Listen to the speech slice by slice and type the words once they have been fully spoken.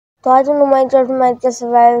तो आज हम माइनक्राफ्ट में का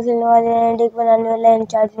सर्वाइवल खेलने वाले हैं एंड एक बनाने वाला है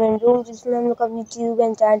एन्चांटमेंट रूम, जिसमें हम लोग अपनी चीज़ों को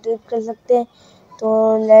एन्चांटेड कर सकते हैं।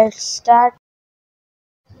 तो लेट्स स्टार्ट।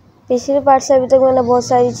 पिछले पार्ट से अभी तक मैंने बहुत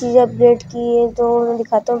सारी चीज़ें अपग्रेड की है, तो मैं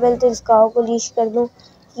दिखाता हूँ। पहले तो इस काऊ को लीश कर दूँ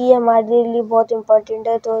कि ये हमारे लिए बहुत इंपॉर्टेंट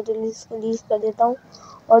है, तो जल्दी इसको लीश कर देता हूँ।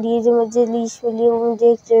 और ये जो मुझे लीश मिली है वो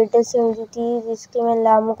मुझे एक ट्रेडर से मिली थी, जिसके मैं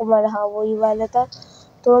लामों को मारा, हाँ वही वाला था।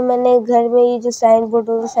 तो मैंने घर में ये जो साइन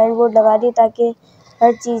बोर्ड लगा दी, ताकि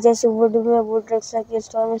हर चीज़ जैसे वुड में वुड रख सके,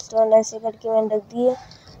 स्टोन में स्टोन, ऐसे करके मैंने रख दी है।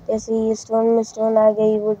 जैसे ये स्टोन में स्टोन आ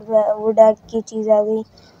गई, वुड में वुड की चीज़ आ गई,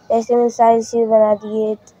 ऐसे मैंने सारी चीज़ बना दी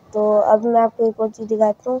है। तो अब मैं आपको एक और चीज़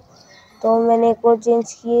दिखाता हूँ। तो मैंने एक और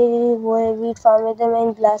चेंज की है, वो है वीट फार्म में, तो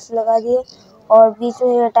मैंने ग्लास लगा दिए और बीच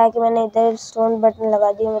में हटा के मैंने इधर स्टोन बटन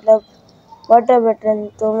लगा दिए, मतलब वाटर बटन।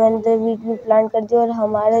 तो मैंने इधर वीट भी प्लांट कर दिया। और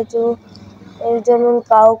हमारा जो जब उन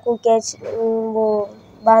काऊ को वो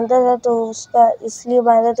बांधा था, तो उसका इसलिए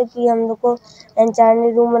बांधा था कि हम लोग को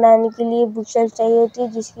एन्चांटेड रूम बनाने के लिए बुक शेल्फ चाहिए होती है,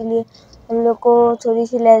 जिसके लिए हम लोग को थोड़ी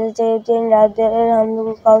सी लेदर चाहिए होती है। लेदर हम लोग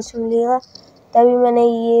को काऊ से मिलेगा, तभी मैंने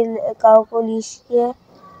ये काऊ को लीश किया।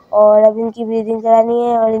 और अब इनकी ब्रीदिंग करानी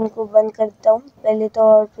है और इनको बंद करता हूँ पहले तो,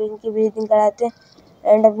 और फिर इनकी ब्रीदिंग कराते हैं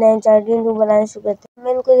एंड अपना एन्चांटेड रूम बनाना शुरू करते हैं।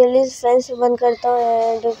 मैं इनको जल्दी से फ्रेंड से बंद करता हूँ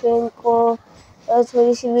एंड फिर इनको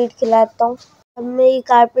थोड़ी सी वीट खिलाता हूँ। अब मैं ये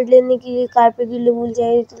कारपेट लेने के लिए कारपेट के लिए वूल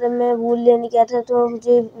चाहिए, तो जब मैं वूल लेने गया था तो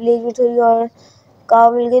मुझे विलेज में थोड़ी और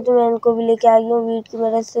काऊ मिल गई, तो मैं इनको भी लेके आ गई हूँ वीट की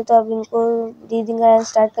मदद से। तो अब इनको ब्रीदिंग कराना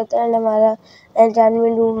स्टार्ट करते हैं एंड हमारा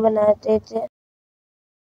एन्चांटमेंट रूम बनाते थे।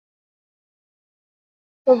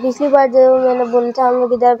 तो पिछली बार जो मैंने बोला था हम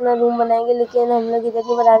लोग इधर अपना रूम बनाएंगे, लेकिन हम लोग इधर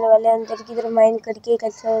नहीं बनाने वाले हैं, अंदर की तरफ माइन करके एक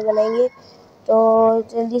अच्छा बनाएंगे। तो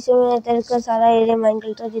जल्दी से मैं इधर का सारा एरिया माइन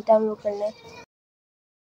करता हूँ जितना हम लोग करना है।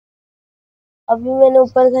 अभी मैंने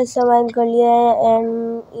ऊपर का हिस्सा माइन कर लिया है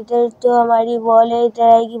एंड इधर जो हमारी वॉल है, इधर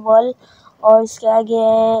आएगी वॉल। और इसके आगे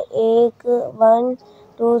है 1 1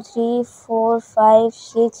 2 3 4 5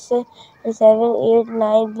 6 7 8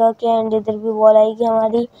 9 ब्लॉक है एंड इधर भी वॉल आएगी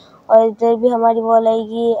हमारी, और इधर भी हमारी वॉल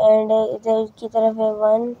आएगी एंड इधर की तरफ है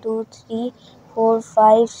 1 2 3 4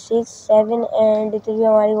 5 6 7 एंड इधर भी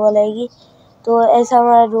हमारी वॉल आएगी। तो ऐसा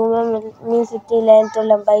हमारा रूम है, मीन्स इतनी लेंथ और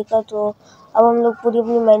लंबाई का। तो अब हम लोग पूरी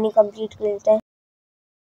अपनी माइनिंग कंप्लीट कर लेते हैं।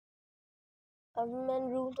 अब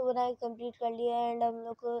मैंने रूम तो बना के कंप्लीट कर लिया है एंड हम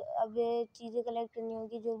लोग को अब ये चीज़ें कलेक्ट करनी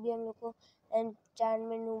होगी जो भी हम लोग को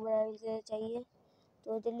एन्चांटमेंट रूम बनाने के लिए चाहिए।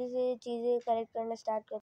 तो जल्दी से चीज़ें कलेक्ट करना स्टार्ट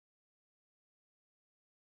कर।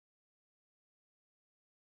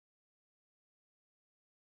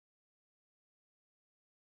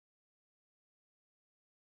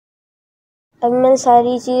 अब मैंने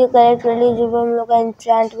सारी चीज़ें कलेक्ट कर ली जो भी हम लोग का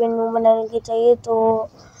एन्चांटमेंट रूम बनाने के चाहिए। तो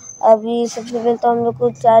अभी सबसे पहले तो हम लोग को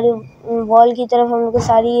चारों वॉल की तरफ हम लोग को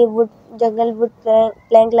सारी वुड जंगल वुड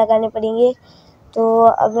प्लैंक लगाने पड़ेंगे। तो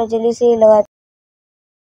अब मैं जल्दी से लगा,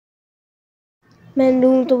 मैंने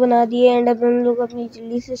रूम तो बना दिए एंड अब हम लोग अपनी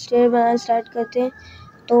जल्दी से स्टेयर बनाना स्टार्ट करते हैं।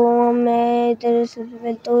 तो मैं इधर सबसे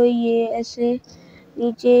पहले तो ये ऐसे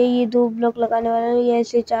नीचे ये 2 ब्लॉक लगाने वाला हूँ, ये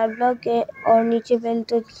ऐसे 4 ब्लॉक है। और नीचे पहले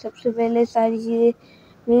तो सबसे पहले सारी चीज़ें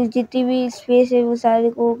मेरी जितनी भी स्पेस है वो सारे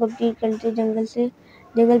को कंप्लीट करते हैं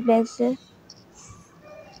जंगल प्लैंक से।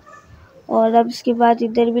 और अब इसके बाद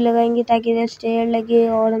इधर भी लगाएंगे ताकि इधर स्टेयर लगे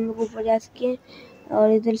और हम लोग ऊपर जा सकें।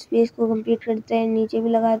 और इधर स्पेस को कंप्लीट करते हैं, नीचे भी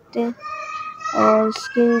लगाते हैं और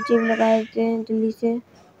इसके नीचे भी लगा देते हैं जल्दी से।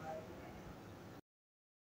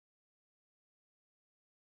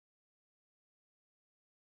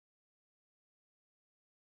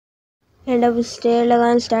 एंड अब स्टेयर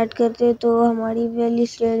लगाना स्टार्ट करते हैं। तो हमारी पहली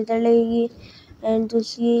स्टेयर इधर लगेगी एंड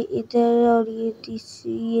दूसरी इधर, और ये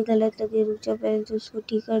तीसरी ये गलत लगे, रुक जा पहले तो इसको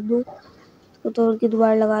ठीक कर दूँ। इसको तोड़ के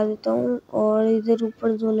दोबारा लगा देता हूँ और इधर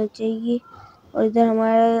ऊपर 2 लग जाएगी। और इधर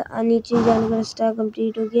हमारा नीचे जाने का रास्ता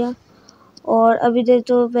कंप्लीट हो गया। और अब इधर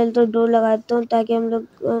तो पहले तो डोर लगाता हूँ ताकि हम लोग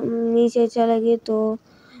नीचे अच्छा लगे। तो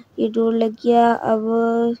ये डोर लग गया।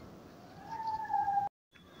 अब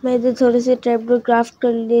मैं इधर थोड़े से ट्रैपडोर क्राफ्ट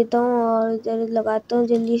कर लेता हूँ और इधर लगाता हूँ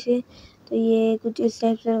जल्दी से। तो ये कुछ इस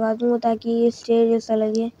टाइप से लगा दूँगा ताकि ये स्टेयर जैसा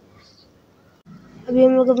लगे। अभी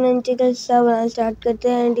हम लोग अपना नीचे का हिस्सा बनाना स्टार्ट करते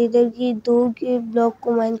हैं एंड इधर की 2 के ब्लॉक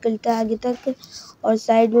को माइन करते हैं आगे तक, और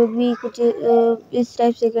साइड में भी कुछ इस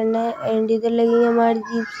टाइप से करना है। एंड इधर लगेंगे हमारे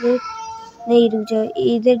जीप से, नहीं रुक जाओ,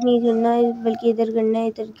 इधर नहीं करना है बल्कि इधर करना है।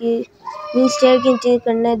 इधर के स्टेयर के नीचे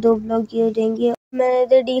करना है, 2 ब्लॉक किए हो जाएंगे। मैंने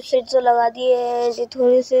इधर डीप सेट तो लगा दिए हैं एंड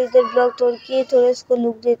थोड़े से इधर ब्लॉक तोड़ के थोड़े इसको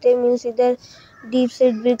लुक देते हैं, मीन्स इधर डीप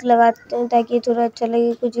सेट ब्रिक लगाते हैं ताकि थोड़ा अच्छा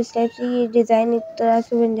लगे। कुछ इस टाइप से ये डिज़ाइन एक तरह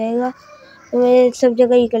से बन जाएगा। तो मैं सब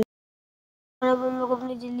जगह ही कर। और अब हम लोग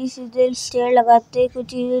अपनी जल्दी जल्दी से इधर स्टेयर लगाते हैं,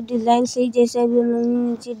 कुछ डिज़ाइन सही जैसे अभी हमने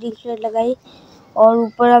नीचे डिक्लेयर लगाई। और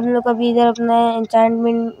ऊपर हम लोग अभी इधर अपना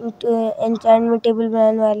एन्चेंटमेंट टेबल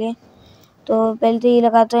बनाने वाले हैं। तो पहले तो ये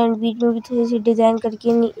लगाता हूँ एंड बीच में भी थोड़ी सी डिज़ाइन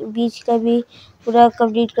करके बीच का भी पूरा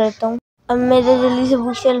कंप्लीट करता हूँ। अब मैं इधर जल्दी से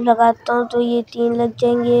बुक शेल्फ लगाता हूँ, तो ये 3 लग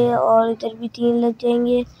जाएंगे और इधर भी 3 लग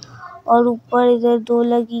जाएंगे और ऊपर इधर 2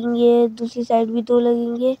 लगेंगे, दूसरी साइड भी 2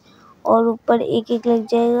 लगेंगे और ऊपर एक लग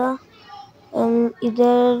जाएगा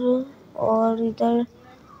इधर और इधर।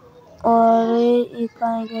 और एक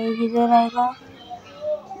कहाँ आएगा, एक इधर आएगा,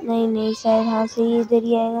 नहीं शायद हाँ सही इधर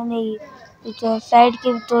ही आएगा, नहीं तो साइड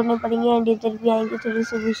के तोड़ने पड़ेंगे एंड इधर भी आएंगे थोड़े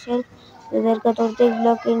से बुक शेल्फ। इधर का तोड़ते हैं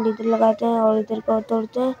ब्लॉक एंड इधर लगाते हैं और इधर का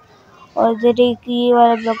तोड़ते हैं और इधर एक ये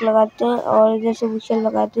वाला ब्लॉक लगाते हैं और इधर से बुक शेल्फ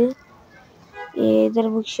लगाते हैं। ये इधर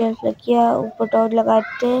बुक शेल्फ लग गया, ऊपर टॉर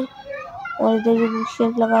लगाते हैं और इधर भी बुक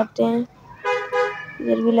शेल्फ लगाते हैं,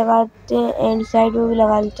 इधर भी लगाते हैं एंड साइड में भी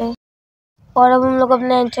लगा लेते हैं। और अब हम लोग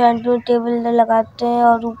अपना एन्चेंटमेंट टेबल इधर लगाते हैं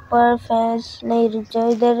और ऊपर फैंस नहीं रुक जाओ,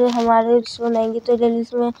 इधर हमारे बनाएंगे तो इधर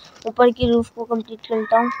इसमें ऊपर की रूफ को कंप्लीट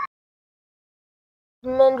करता हूँ।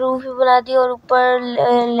 मैंने रूफ भी बना दी और ऊपर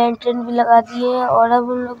लैंटर्न भी लगा दिए और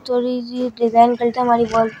अब हम लोग थोड़ी सी डिज़ाइन करते हैं हमारी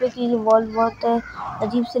वॉल पे, क्योंकि वॉल बहुत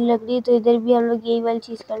अजीब सी लग रही है। तो इधर भी हम लोग यही वाली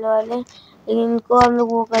चीज़ करने वाले हैं, लेकिन इनको हम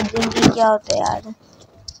लोग वो कर देंगे, क्या होता है यार,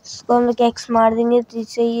 इसको हम लोग एक्स मार देंगे तो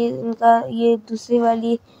इससे ये इनका ये दूसरी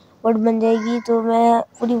वाली वर्ड बन जाएगी। तो मैं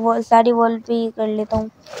पूरी वॉल सारी वॉल पे ये कर लेता हूँ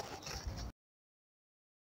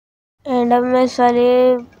एंड अब मैं इस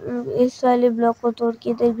वाले ब्लॉक को तोड़ के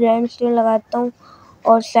इधर ग्रैंड स्टोन लगाता हूँ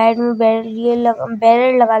और साइड में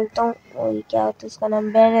बैरल लगा लेता हूँ। और ये क्या होता है इसका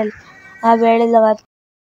नाम, बैरल, हाँ बैरल लगाता हूँ।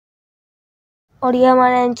 और ये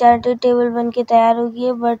हमारा एन्चेंटेड टेबल बन के तैयार हो गई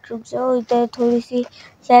है। बट रुक जाओ, इधर थोड़ी सी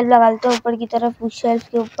शेल्फ लगा लेते हैं ऊपर की तरफ, बुक शेल्फ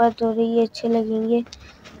के ऊपर, तो ये अच्छे लगेंगे।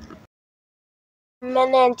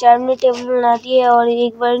 मैंने एन्चेंटमेंट टेबल बना दी है और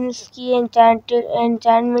एक बार इसकी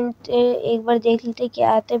एन्चेंटमेंट एक बार देख लेते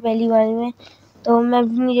क्या आता है पहली बार में। तो मैं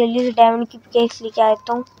अपनी जल्दी से डायमंड की पिकेक्स लेके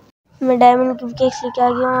आता हूँ। मैं डायमंड की पिकेक्स लेके आ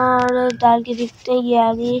गया हूँ और डाल के देखते हैं, ये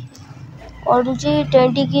आ गई और मुझे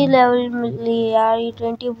 20 की लेवल मिली है यार, ये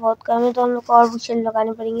 20 बहुत कम है तो हम लोग को और बुक शेल्फ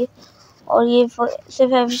लगाने पड़ेंगे। और ये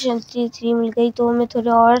सिर्फ एफिशिएंसी 3 मिल गई, तो मैं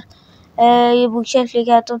थोड़े और ये बुक शेल्फ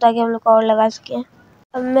लेके आता हूँ ताकि हम लोग और लगा सकें।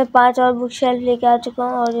 अब मैं 5 और बुक शेल्फ लेके आ चुका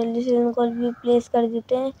हूँ और जल्दी से इनको भी प्लेस कर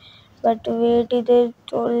देते हैं। बट वेट, इधर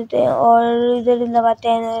तोड़ देते हैं और इधर लगाते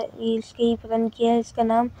हैं, ये इसके ही पता नहीं क्या है इसका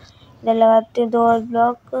नाम, इधर लगाते हैं 2 और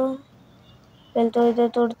ब्लॉक। पहले तो इधर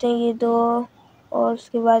तोड़ते हैं ये 2 और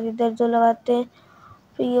उसके बाद इधर 2 लगाते हैं,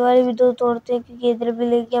 फिर ये वाले भी 2 तोड़ते हैं क्योंकि इधर भी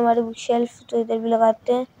लेके हमारे बुक शेल्फ, तो इधर भी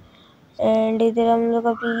लगाते हैं एंड इधर हम लोग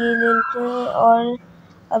अभी ये ले लेते हैं। और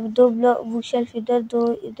अब 2 बुक शेल्फ इधर,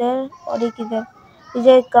 2 इधर और एक इधर,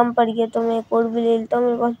 मुझे कम पड़ गया तो मैं एक और भी ले लेता हूँ।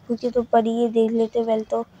 मेरे पास भूखी तो पड़ी है, देख लेते हैं पहले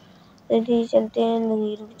तो ठीक चलते हैं।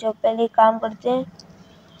 नहीं रुक जाओ, पहले एक काम करते हैं,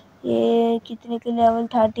 ये कितने की लेवल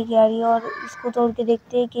 30 की आ रही है और इसको तोड़ के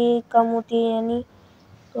देखते हैं कि कम होती है या नहीं।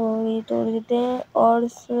 तो ये तोड़ देते हैं और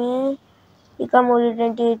इसमें ये कम हो रही है,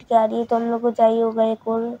 28 की आ रही है, तो हम लोग को चाहिए होगा एक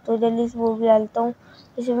और, तो जल्दी से वो भी डालता हूँ।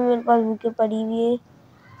 जैसे भी मेरे पास भूखे पड़ी हुई है,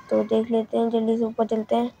 तो देख लेते हैं, जल्दी से ऊपर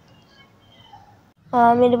चलते हैं।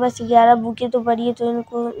 हाँ मेरे पास 11 बुकें तो पड़ी है,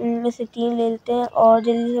 तो इनमें से 3 ले लेते हैं और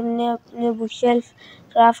जल्दी से अपने बुक शेल्फ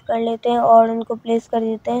क्राफ्ट कर लेते हैं और उनको प्लेस कर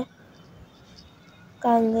देते हैं।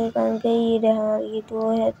 कहाँ गए ये रहा, ये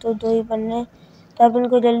 2 है तो 2 ही बनने हैं, तो अब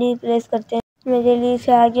इनको जल्दी प्लेस करते हैं। मैं जल्दी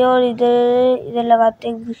से आ गया और इधर लगाते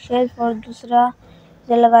हैं बुक शेल्फ और दूसरा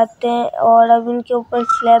इधर लगाते हैं और अब इनके ऊपर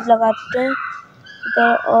स्लैब लगाते हैं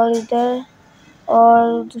इधर और इधर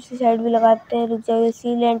और दूसरी साइड भी लगाते हैं। रुक जाओ,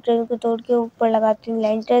 इसी लैंटर्न को तोड़ के ऊपर लगाते हैं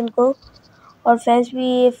लैंटर्न को और फेंस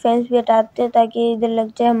भी हटाते हैं ताकि इधर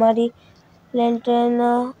लग जाए हमारी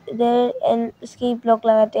लैंटर्न। इधर इसकी ब्लॉक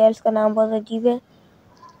लगाते हैं, इसका नाम बहुत अजीब है,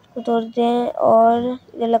 इसको तोड़ते हैं और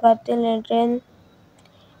इधर लगाते हैं लैंटर्न,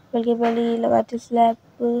 बल्कि पहले ये लगाते हैं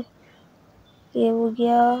स्लैब, ये हो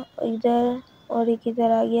गया इधर और एक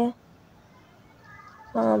इधर आ गया।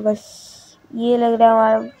 हाँ बस ये लग रहा है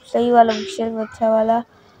हमारा सही वाला बुक शेल्फ, अच्छा वाला।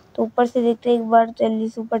 तो ऊपर से देखते हैं एक बार, जल्दी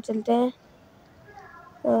से ऊपर चलते हैं।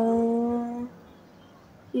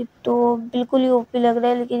 ये तो बिल्कुल ही ओपी लग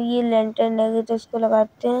रहा है, लेकिन ये लैंटर्न है तो इसको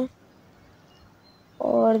लगाते हैं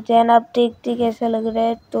और देन आप देखते कैसा लग रहा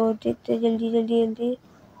है, तो देखते जल्दी।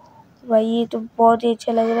 भाई ये तो बहुत ही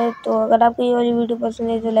अच्छा लग रहा है। तो अगर आपको ये वाली वीडियो पसंद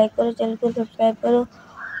है तो लाइक करो, चैनल को सब्सक्राइब करो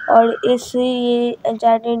और ये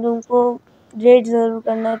एन्चेंटेड रूम को रेट ज़रूर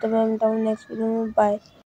करना है। तो मैं मिलता हूँ नेक्स्ट वीडियो में, बाय।